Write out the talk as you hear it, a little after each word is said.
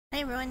Hi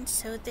everyone,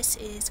 so this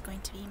is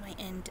going to be my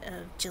end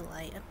of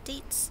July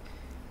updates.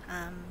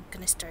 I'm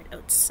gonna start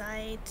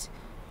outside.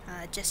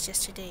 Just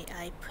yesterday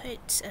I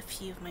put a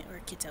few of my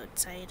orchids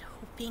outside,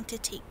 hoping to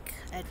take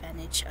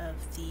advantage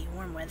of the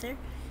warm weather.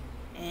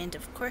 And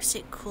of course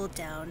it cooled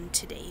down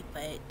today,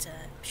 but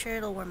I'm sure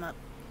it'll warm up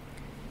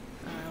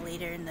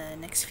later in the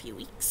next few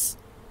weeks.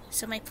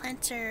 So my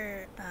plants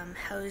are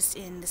housed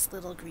in this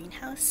little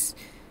greenhouse.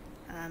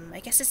 I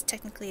guess it's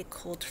technically a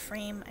cold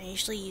frame. I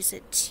usually use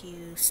it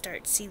to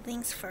start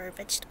seedlings for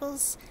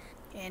vegetables,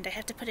 and I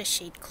have to put a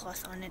shade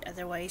cloth on it,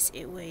 otherwise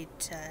it would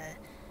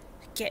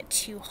get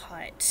too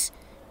hot.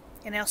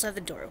 And I also have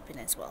the door open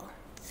as well.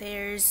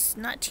 There's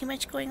not too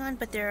much going on,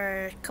 but there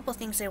are a couple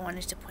things I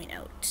wanted to point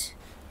out.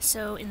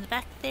 So in the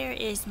back there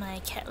is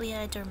my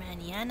Cattleya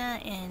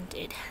dormaniana, and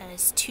it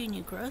has 2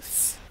 new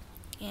growths.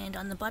 And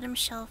on the bottom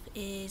shelf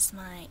is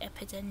my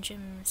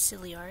Epidendrum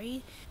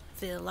ciliare,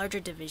 the larger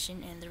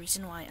division, and the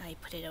reason why I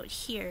put it out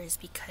here is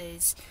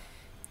because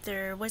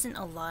there wasn't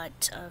a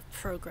lot of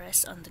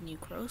progress on the new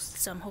growth,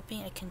 so I'm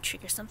hoping I can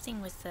trigger something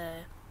with the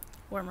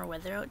warmer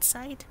weather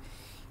outside.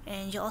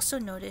 And you'll also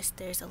notice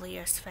there's a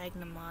layer of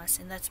sphagnum moss,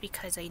 and that's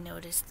because I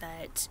noticed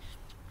that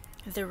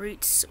the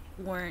roots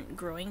weren't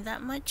growing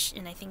that much,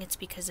 and I think it's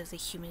because of the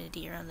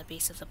humidity around the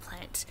base of the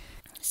plant.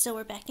 So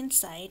we're back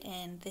inside,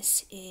 and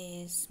this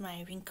is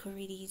my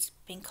Rhynchorides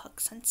Bangkok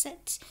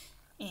sunset,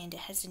 and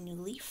it has a new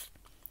leaf.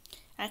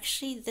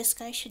 Actually, this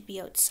guy should be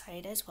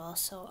outside as well,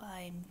 so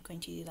I'm going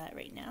to do that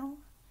right now.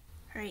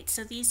 Alright,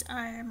 so these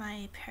are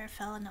my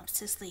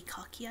Paraphalaenopsis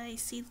laycockii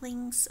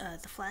seedlings,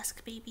 the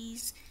flask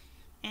babies,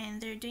 and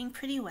they're doing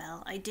pretty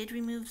well. I did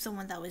remove the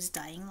one that was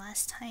dying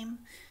last time.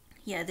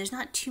 Yeah, there's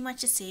not too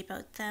much to say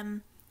about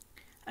them.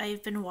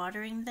 I've been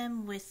watering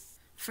them with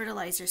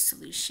fertilizer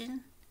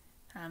solution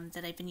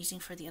that I've been using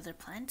for the other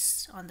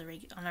plants on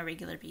a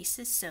regular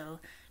basis, so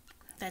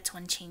that's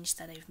one change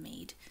that I've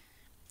made.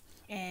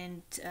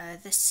 And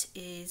this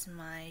is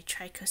my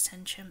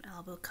Trichocentrum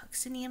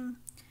albococcineum.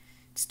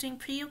 It's doing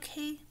pretty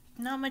okay.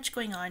 Not much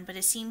going on, but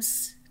it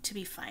seems to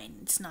be fine.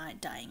 It's not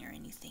dying or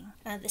anything.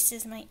 This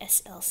is my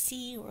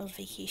SLC World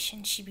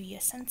Vacation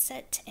Shibuya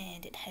sunset,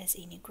 and it has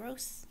a new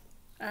growth.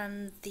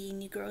 The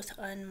new growth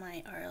on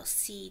my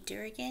RLC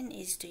Durigan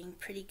is doing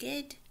pretty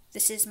good.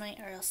 This is my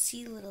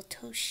RLC little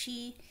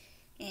Toshie,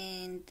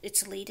 and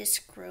its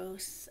latest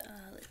growth,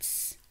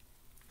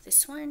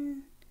 this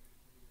one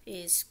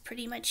is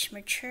pretty much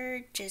mature,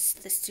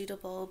 just the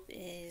pseudobulb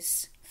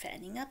is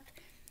fattening up.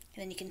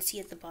 And then you can see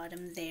at the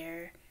bottom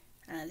there,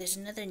 there's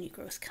another new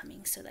growth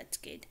coming, so that's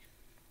good.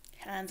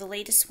 The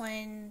latest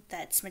one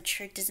that's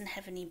mature doesn't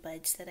have any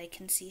buds that I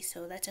can see,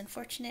 so that's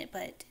unfortunate,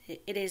 but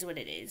it is what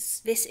it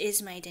is. This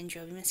is my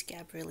Dendrobium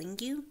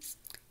scabrilingue,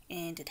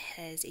 and it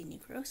has a new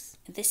growth.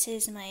 This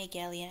is my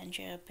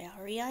Galeandra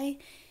bauerii,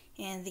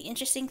 and the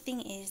interesting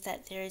thing is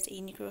that there's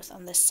a new growth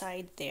on the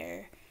side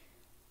there.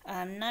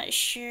 I'm not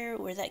sure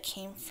where that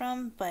came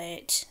from,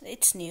 but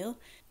it's new.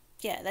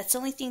 Yeah, that's the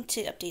only thing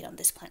to update on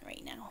this plant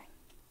right now.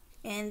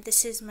 And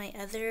this is my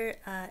other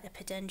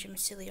Epidendrum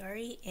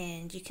ciliare,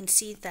 and you can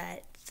see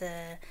that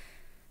the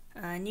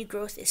new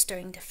growth is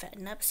starting to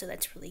fatten up, so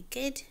that's really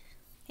good.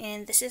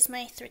 And this is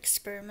my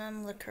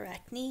Thrixspermum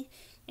leucarachne,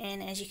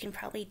 and as you can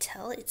probably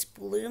tell, it's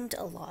bloomed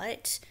a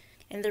lot.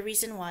 And the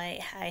reason why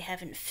I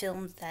haven't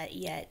filmed that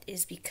yet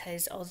is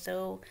because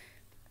although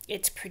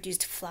it's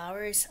produced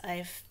flowers,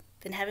 I've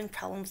been having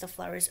problems with the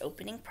flowers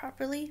opening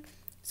properly,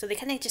 so they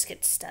kind of just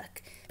get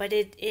stuck. But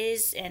it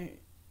is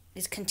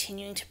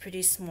continuing to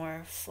produce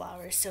more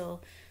flowers, so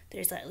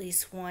there's at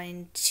least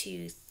 1,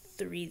 2,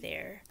 3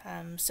 there.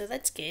 So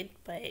that's good,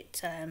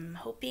 but I'm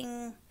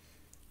hoping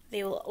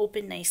they will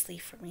open nicely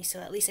for me, so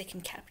at least I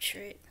can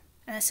capture it.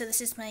 So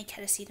this is my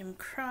Ctsm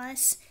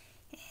cross,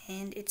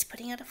 and it's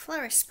putting out a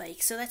flower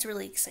spike, so that's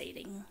really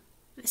exciting.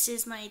 This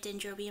is my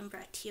Dendrobium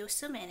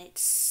bracteosum, and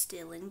it's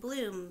still in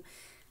bloom.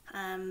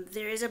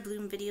 There is a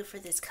bloom video for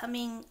this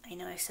coming. I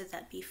know I've said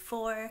that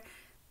before,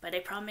 but I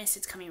promise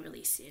it's coming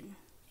really soon.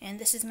 And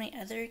this is my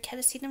other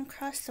Ctsm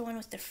cross, the one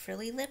with the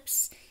frilly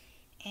lips.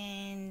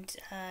 And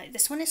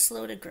this one is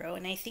slow to grow,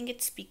 and I think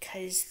it's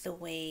because the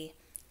way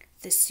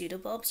the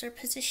pseudobulbs are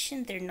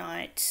positioned, they're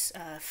not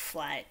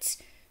flat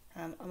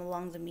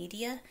along the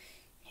media.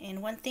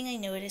 And one thing I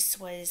noticed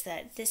was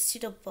that this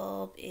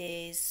pseudobulb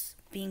is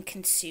being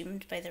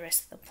consumed by the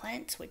rest of the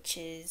plant, which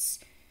is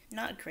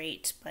not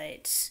great,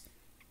 but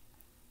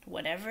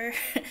whatever.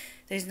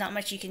 There's not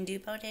much you can do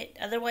about it.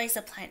 Otherwise,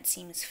 the plant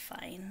seems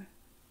fine.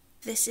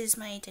 This is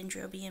my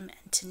Dendrobium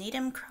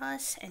antennatum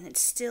cross, and it's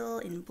still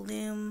in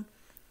bloom.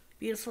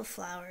 Beautiful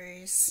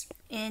flowers.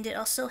 And it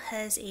also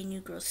has a new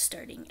growth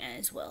starting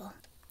as well.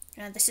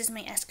 This is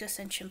my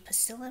Ascocentrum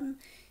pusillum.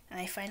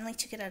 I finally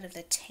took it out of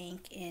the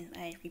tank and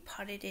I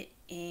repotted it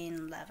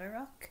in lava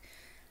rock.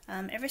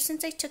 Ever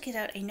since I took it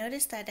out, I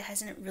noticed that it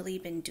hasn't really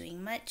been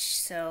doing much,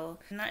 so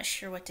I'm not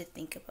sure what to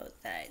think about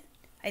that.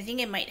 I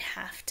think it might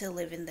have to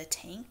live in the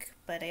tank,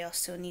 but I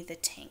also need the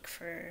tank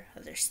for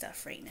other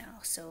stuff right now.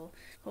 So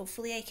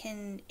hopefully I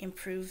can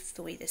improve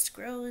the way this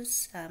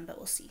grows, but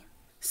we'll see.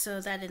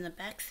 So that in the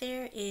back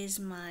there is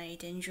my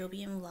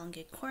Dendrobium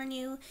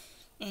longicornu,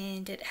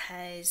 and it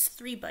has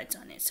 3 buds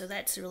on it, so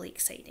that's really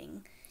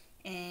exciting.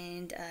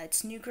 And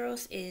its new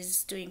growth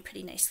is doing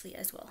pretty nicely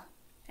as well.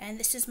 And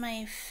this is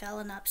my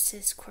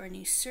Paraphalaenopsis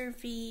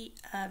cornu-cervi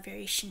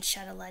variation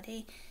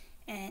Cattleya,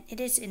 and it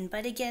is in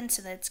bud again,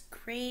 so that's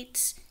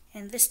great.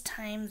 And this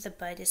time the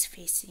bud is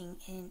facing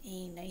in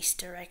a nice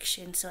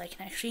direction, so I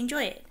can actually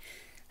enjoy it.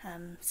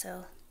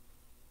 So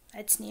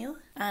that's new.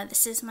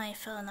 This is my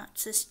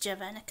Phalaenopsis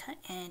javanica,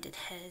 and it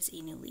has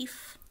a new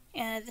leaf.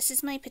 This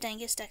is my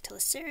Epidendrum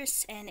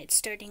dactyloceras, and it's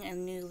starting a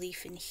new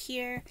leaf in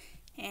here,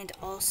 and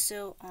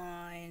also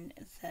on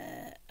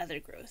the other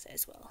growth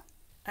as well.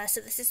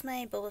 So this is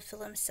my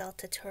Bulbophyllum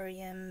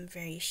saltatorium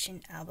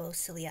variation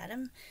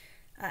albococcineum.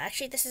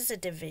 Actually, this is a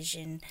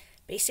division.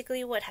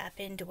 Basically what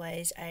happened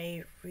was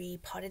I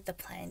repotted the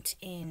plant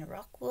in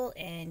rock wool,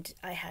 and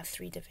I have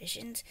 3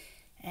 divisions,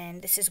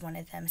 and this is one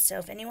of them. So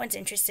if anyone's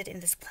interested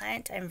in this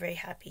plant, I'm very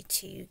happy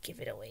to give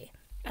it away.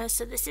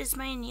 So this is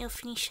my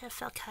Neophonetia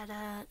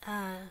falcata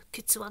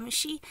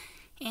kutsuwamushi,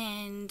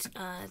 and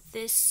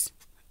this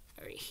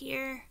right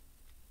here,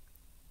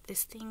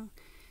 this thing,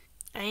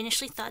 I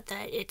initially thought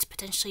that it's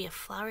potentially a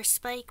flower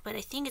spike, but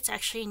I think it's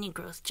actually a new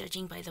growth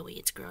judging by the way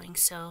it's growing,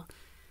 so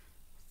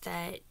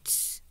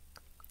that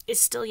is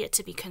still yet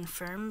to be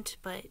confirmed,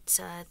 but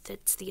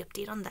that's the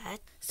update on that.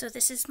 So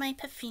this is my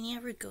Paphinia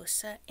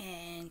rugosa,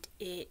 and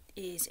it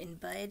is in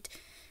bud.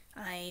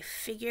 I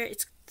figure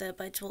the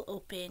buds will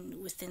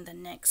open within the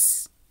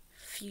next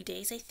few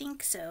days, I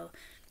think, so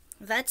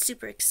that's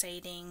super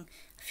exciting.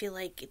 I feel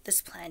like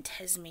this plant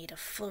has made a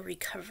full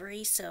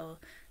recovery, so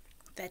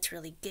that's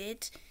really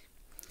good.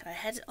 I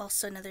had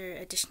also another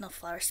additional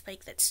flower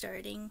spike that's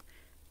starting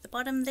the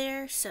bottom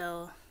there,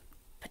 so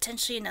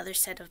potentially another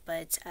set of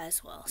buds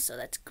as well, so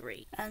that's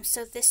great.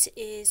 So this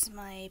is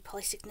my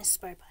Polycycnus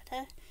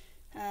barbata.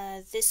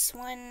 This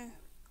one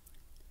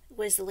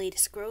was the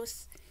latest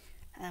growth.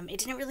 It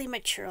didn't really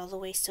mature all the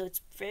way, so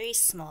it's very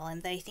small,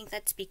 and I think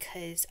that's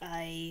because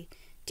I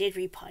did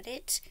repot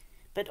it,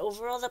 but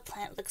overall the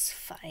plant looks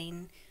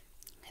fine.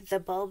 The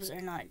bulbs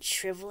are not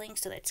shriveling,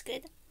 so that's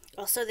good.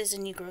 Also, there's a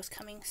new growth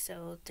coming,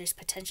 so there's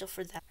potential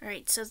for that.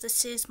 Alright, so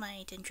this is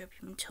my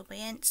Dendrobium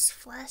tobayans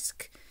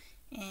flask,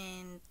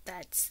 and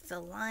that's the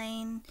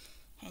line,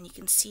 and you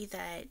can see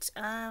that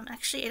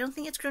actually I don't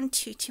think it's grown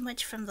too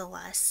much from the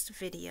last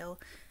video,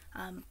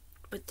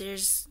 but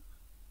there's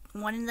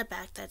one in the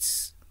back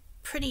that's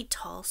pretty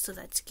tall, so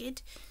that's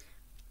good.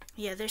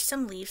 Yeah, there's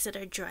some leaves that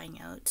are drying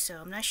out, so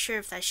I'm not sure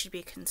if that should be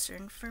a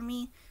concern for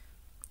me,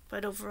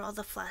 but overall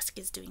the flask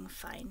is doing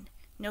fine.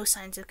 No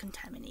signs of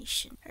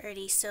contamination.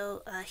 Alrighty,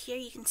 so here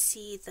you can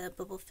see the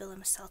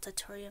Bulbophyllum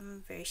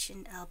saltatorium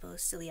variation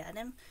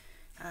albococcineum.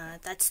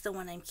 That's the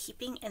one I'm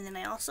keeping, and then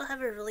I also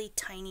have a really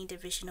tiny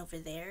division over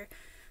there,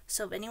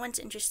 so if anyone's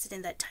interested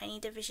in that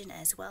tiny division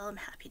as well, I'm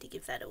happy to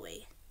give that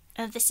away.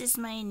 This is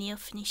my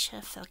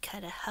Neophonetia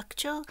falcata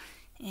hakjo,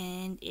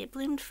 and it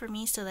bloomed for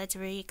me, so that's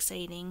very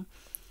exciting.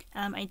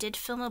 I did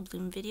film a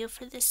bloom video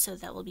for this, so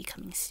that will be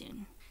coming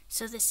soon.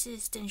 So this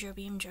is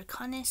Dendrobium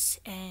draconis,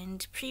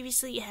 and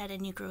previously it had a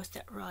new growth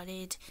that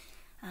rotted,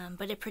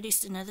 but it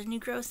produced another new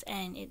growth,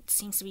 and it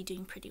seems to be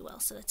doing pretty well,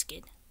 so that's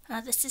good.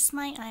 This is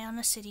my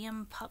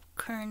Ionosidium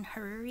popcorn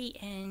haruri,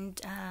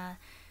 and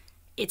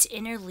its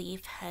inner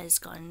leaf has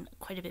gotten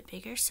quite a bit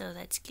bigger, so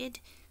that's good.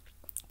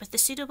 But the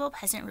pseudobulb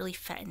hasn't really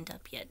fattened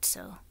up yet,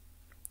 so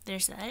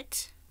there's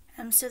that.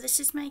 So this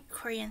is my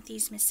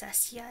Coryanthes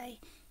missaceae,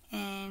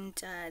 and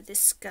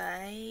this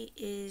guy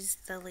is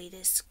the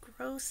latest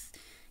growth.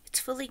 It's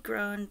fully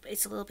grown, but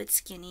it's a little bit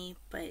skinny,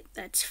 but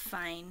that's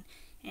fine,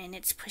 and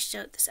it's pushed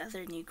out this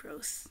other new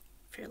growth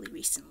fairly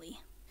recently.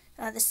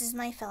 This is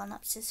my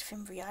Phalaenopsis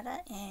fimbriata,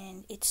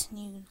 and its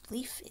new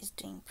leaf is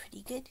doing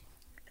pretty good.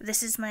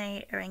 This is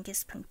my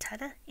Arangus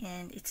punctata,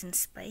 and it's in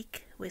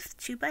spike with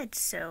 2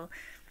 buds, so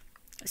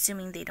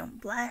assuming they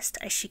don't blast,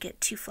 I should get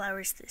 2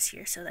 flowers this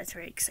year, so that's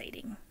very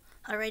exciting.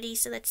 Alrighty,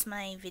 so that's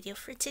my video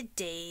for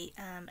today.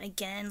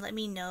 Again, let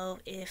me know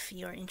if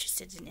you're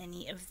interested in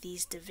any of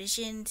these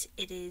divisions.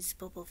 It is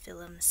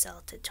Bulbophyllum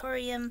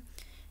saltatorium,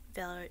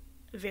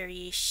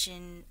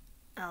 variation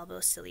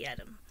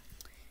albococcineum.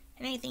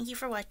 Anyway, thank you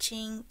for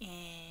watching,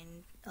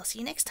 and I'll see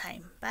you next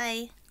time.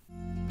 Bye!